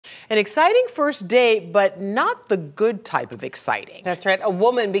An exciting first date, but not the good type of exciting. That's right. A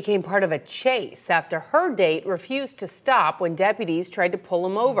woman became part of a chase after her date refused to stop when deputies tried to pull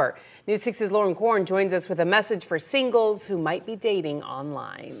him over. News 6's Lauren Korn joins us with a message for singles who might be dating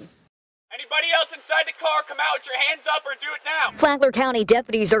online. Anybody else inside the car, come out with your hands up or do it now. Flagler County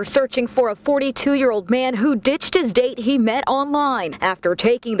deputies are searching for a 42-year-old man who ditched his date he met online after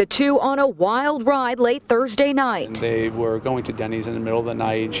taking the two on a wild ride late Thursday night. And they were going to Denny's in the middle of the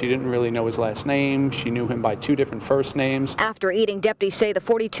night. She didn't really know his last name. She knew him by two different first names. After eating, deputies say the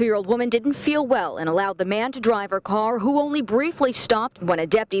 42-year-old woman didn't feel well and allowed the man to drive her car, who only briefly stopped when a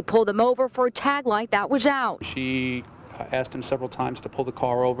deputy pulled them over for a tag light that was out. She asked him several times to pull the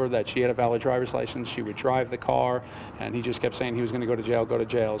car over, that she had a valid driver's license, she would drive the car, and he just kept saying he was going to go to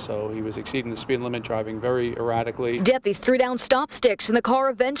jail. So he was exceeding the speed limit, driving very erratically. Deputies threw down stop sticks and the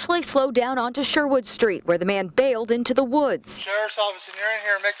car eventually slowed down onto Sherwood Street, where the man bailed into the woods. Sheriff's office, and you're in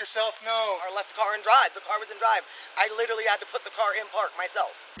here, make yourself known. I left the car in drive. The car was in drive. I literally had to put the car in park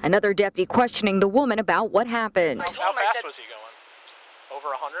myself. Another deputy questioning the woman about what happened. How fast was he going? Over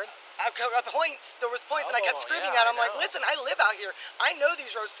 100? Points. There was points, and I kept screaming at him, like, listen, I live out here. I know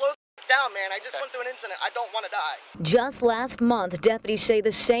these roads. Slow down, man. I just went through an incident. I don't want to die. Just last month, deputies say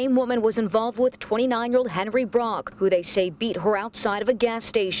the same woman was involved with 29-year-old Henry Brock, who they say beat her outside of a gas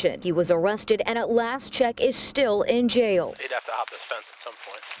station. He was arrested and at last check is still in jail. He'd have to hop this fence at some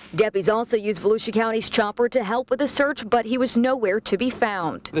point. Deputies also used Volusia County's chopper to help with the search, but he was nowhere to be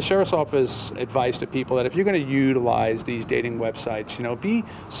found. The Sheriff's Office advised to people that if you're going to utilize these dating websites, be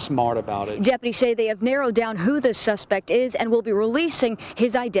smart about it. Deputies say they have narrowed down who the suspect is and will be releasing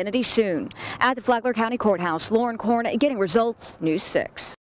his identity soon. At the Flagler County Courthouse, Lauren Korn getting results, News 6.